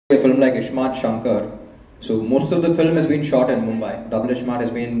A film like Smart Shankar. So most of the film has been shot in Mumbai. Double Smart has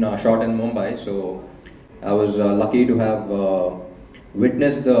been shot in Mumbai. So I was lucky to have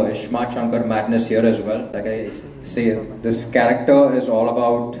witnessed the Smart Shankar madness here as well. Like I say, this character is all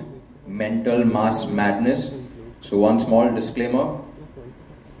about mental mass madness. So one small disclaimer: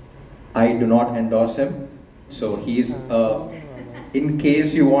 I do not endorse him. So he's in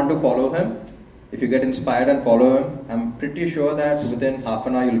case you want to follow him. If you get inspired and follow him, I'm pretty sure that within half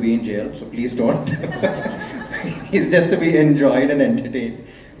an hour you'll be in jail, so please don't. He's just to be enjoyed and entertained.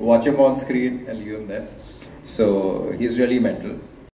 Watch him on screen and leave him there. So he's really mental.